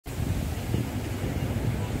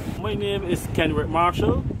My name is Kenrick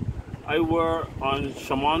Marshall. I work on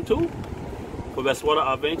Shamantu for Westwater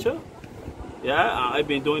Adventure. Yeah, I've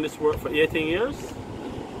been doing this work for 18 years.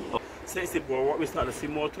 Since the boardwalk, we started to see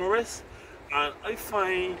more tourists, and I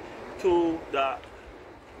find too that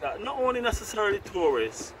not only necessarily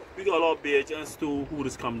tourists, we got a lot of Bay agents too who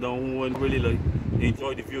just come down and really like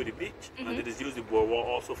enjoy the view of the beach, and they just use the boardwalk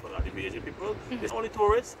also for that. The Bay agent people, it's only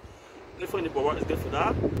tourists. I find the boardwalk is good for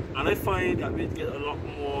that, and I find that we get a lot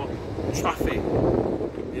more traffic,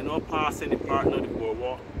 you know, passing the part of the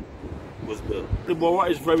boardwalk was built. The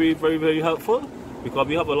boardwalk is very, very, very helpful because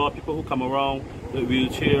we have a lot of people who come around with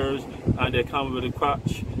wheelchairs, and they come with a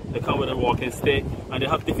crutch, they come with a walking stick, and they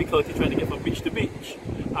have difficulty trying to get from beach to beach.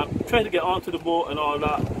 And trying to get onto the boat and all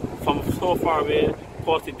that from so far away, of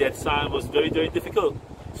course the dead sand was very, very difficult.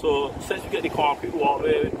 So since we get the concrete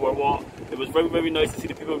walkway, boardwalk, it was very, very nice to see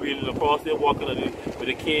the people wheeling across there, walking with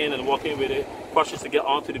a cane and walking with the crutches to get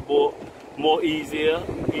onto the boat, more easier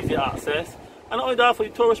access. And not only that, for the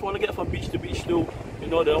tourists want to get from beach to beach too, you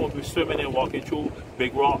know, they don't want to be swimming and walking through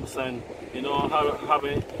big rocks and, you know,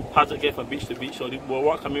 having how to get from beach to beach. So the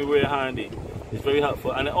boardwalk come in very handy. It's very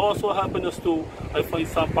helpful. And it also helping us too, I find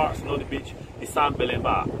some parts, you know, the beach, the sand building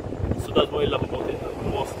back. So that's what I love about it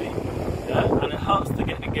mostly. Yeah? And it helps to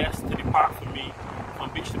get the guests to the park for me.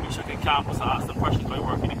 From beach to beach, I can campus and ask them questions when I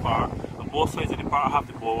work in the park. On both sides of the park I have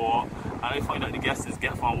the boardwalk, and I find that the guests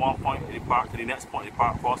get from one point of the park to the next point of the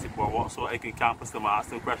park across the boardwalk, so I can campus them and ask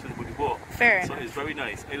them questions about the boat. Fair so enough. It's very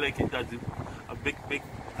nice. I like it. That's a big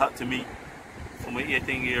help to me. For my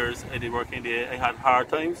 18 years I did working there, I had hard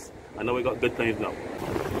times, and now I got good times now.